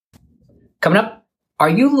Coming up, are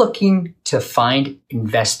you looking to find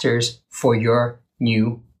investors for your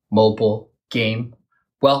new mobile game?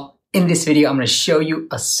 Well, in this video, I'm going to show you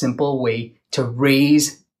a simple way to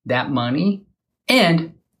raise that money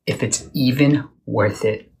and if it's even worth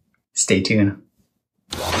it. Stay tuned.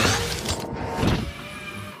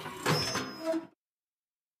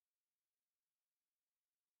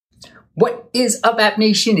 What is up, App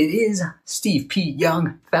Nation? It is Steve P.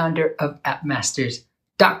 Young, founder of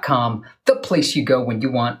appmasters.com, the place you go when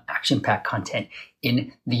you want action-packed content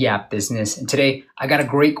in the app business. And today, I got a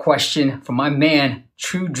great question from my man,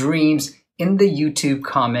 True Dreams, in the YouTube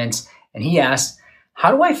comments. And he asked,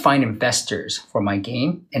 how do I find investors for my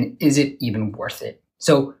game? And is it even worth it?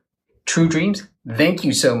 So, True Dreams, thank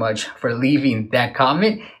you so much for leaving that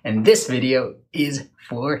comment. And this video is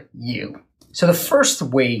for you. So the first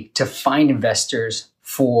way to find investors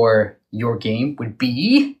for your game would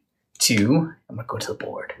be to, I'm going to go to the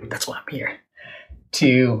board. That's why I'm here.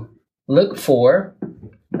 To look for,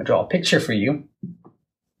 I'll draw a picture for you.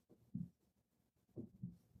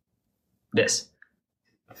 This,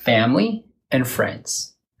 family and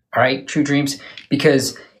friends. All right, True Dreams,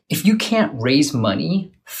 because if you can't raise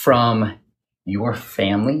money from your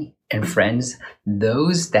family and friends,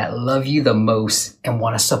 those that love you the most and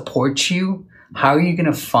want to support you, how are you going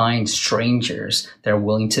to find strangers that are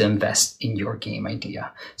willing to invest in your game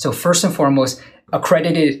idea? So first and foremost,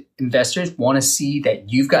 accredited investors want to see that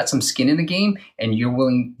you've got some skin in the game and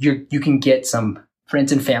you can get some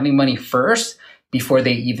friends and family money first before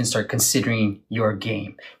they even start considering your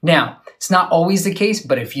game. Now, it's not always the case,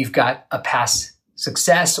 but if you've got a past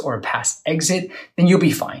success or a past exit, then you'll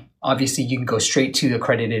be fine. Obviously, you can go straight to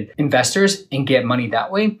accredited investors and get money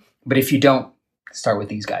that way. But if you don't, start with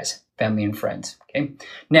these guys, family and friends, okay?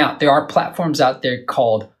 Now, there are platforms out there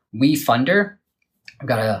called WeFunder. I've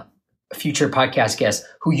got a future podcast guest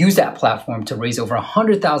who used that platform to raise over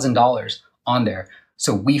 $100,000 on there.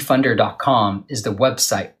 So WeFunder.com is the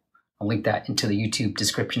website. I'll link that into the YouTube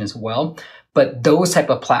description as well. But those type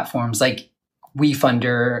of platforms like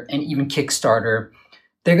WeFunder and even Kickstarter,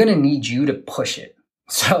 they're going to need you to push it.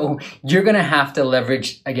 So you're going to have to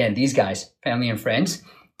leverage, again, these guys, family and friends,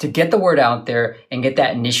 to get the word out there and get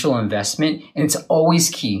that initial investment. And it's always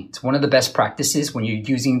key. It's one of the best practices when you're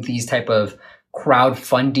using these type of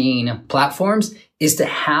crowdfunding platforms is to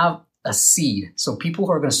have a seed. So people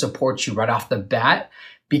who are going to support you right off the bat,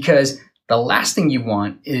 because the last thing you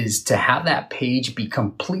want is to have that page be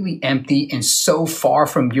completely empty and so far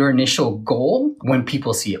from your initial goal when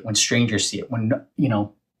people see it, when strangers see it, when,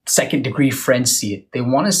 second degree friends see it. They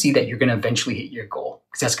want to see that you're going to eventually hit your goal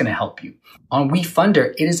because that's going to help you. On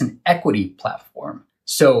WeFunder, it is an equity platform.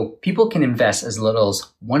 So people can invest as little as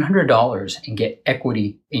 $100 and get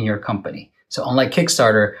equity in your company. So unlike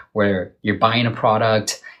Kickstarter, where you're buying a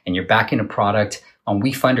product and you're backing a product, on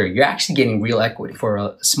WeFunder, you're actually getting real equity for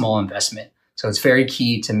a small investment. So it's very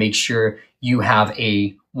key to make sure you have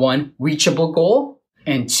a, one, reachable goal,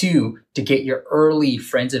 and two, to get your early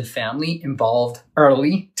friends and family involved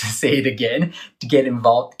early, to say it again, to get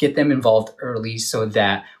them involved early so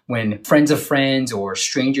that when friends of friends or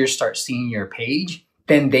strangers start seeing your page,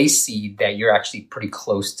 then they see that you're actually pretty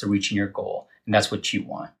close to reaching your goal. And that's what you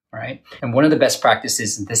want, right? And one of the best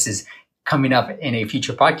practices, and this is coming up in a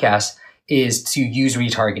future podcast, is to use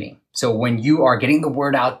retargeting. So when you are getting the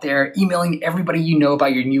word out there, emailing everybody you know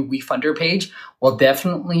about your new WeFunder page, well,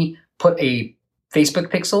 definitely put a Facebook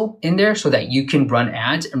pixel in there so that you can run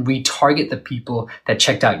ads and retarget the people that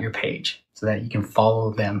checked out your page so that you can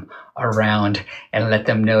follow them around and let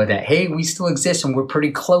them know that, hey, we still exist and we're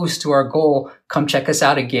pretty close to our goal. Come check us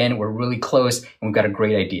out again. We're really close and we've got a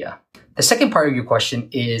great idea. The second part of your question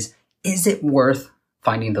is it worth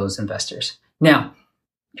finding those investors? Now,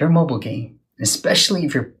 your mobile game, especially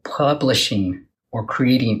if you're publishing or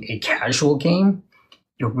creating a casual game,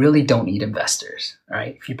 you really don't need investors, all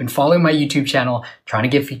right? If you've been following my YouTube channel, trying to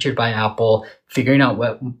get featured by Apple, figuring out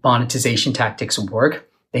what monetization tactics work,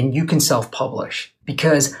 then you can self-publish,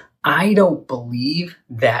 because I don't believe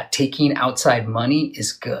that taking outside money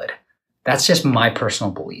is good. That's just my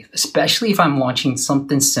personal belief, especially if I'm launching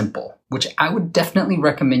something simple, which I would definitely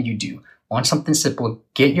recommend you do. Launch something simple,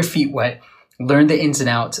 get your feet wet, learn the ins and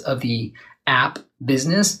outs of the app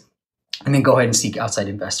business, and then go ahead and seek outside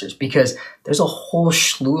investors, because there's a whole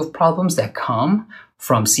slew of problems that come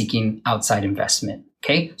from seeking outside investment.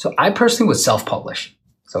 Okay. So I personally would self-publish.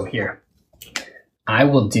 So here, I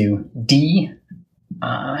will do DIY,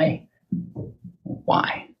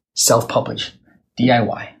 self-publish,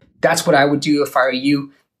 DIY. That's what I would do if I were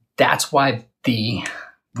you. That's why the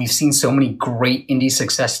We've seen so many great indie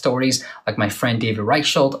success stories, like my friend David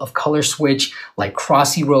Reichelt of Color Switch, like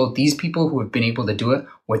Crossy Road, these people who have been able to do it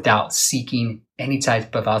without seeking any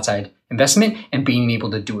type of outside investment and being able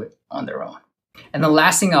to do it on their own. And the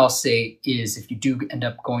last thing I'll say is if you do end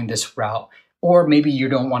up going this route, or maybe you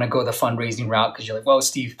don't want to go the fundraising route because you're like, well,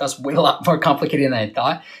 Steve, that's way a lot more complicated than I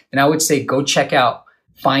thought, then I would say go check out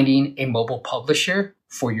finding a mobile publisher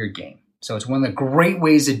for your game. So it's one of the great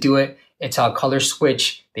ways to do it. It's how Color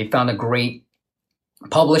Switch, they found a great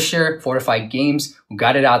publisher, Fortified Games, who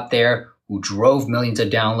got it out there, who drove millions of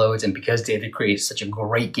downloads. And because David created such a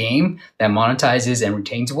great game that monetizes and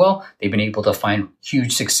retains well, they've been able to find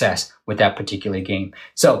huge success with that particular game.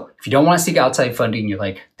 So if you don't want to seek outside funding, you're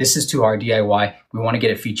like, this is too hard DIY, we want to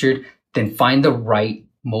get it featured, then find the right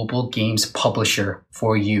mobile games publisher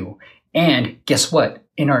for you. And guess what?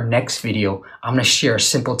 In our next video, I'm going to share a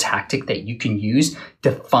simple tactic that you can use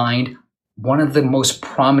to find one of the most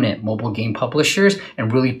prominent mobile game publishers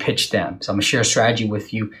and really pitch them. So I'm going to share a strategy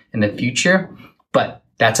with you in the future, but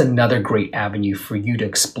that's another great avenue for you to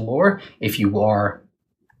explore if you are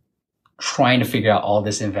trying to figure out all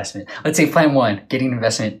this investment. Let's say plan 1, getting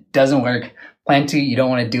investment doesn't work. Plan 2, you don't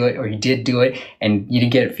want to do it, or you did do it and you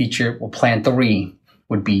didn't get it featured. Well, plan 3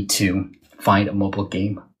 would be to find a mobile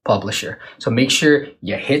game publisher. So make sure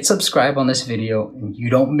you hit subscribe on this video and you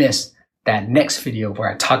don't miss that next video where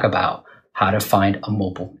I talk about how to find a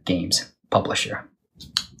mobile games publisher.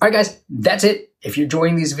 All right, guys, that's it. If you're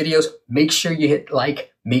enjoying these videos, make sure you hit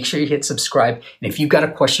like, make sure you hit subscribe. And if you've got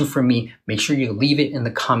a question for me, make sure you leave it in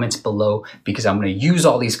the comments below because I'm going to use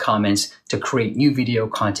all these comments to create new video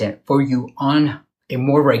content for you on a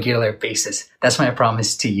more regular basis. That's my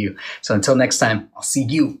promise to you. So until next time, I'll see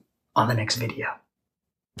you on the next video.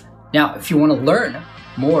 Now, if you want to learn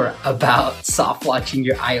more about soft launching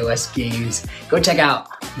your iOS games, go check out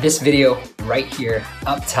this video right here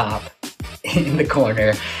up top in the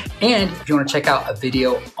corner. And if you want to check out a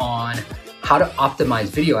video on how to optimize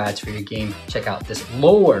video ads for your game, check out this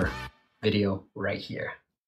lower video right here.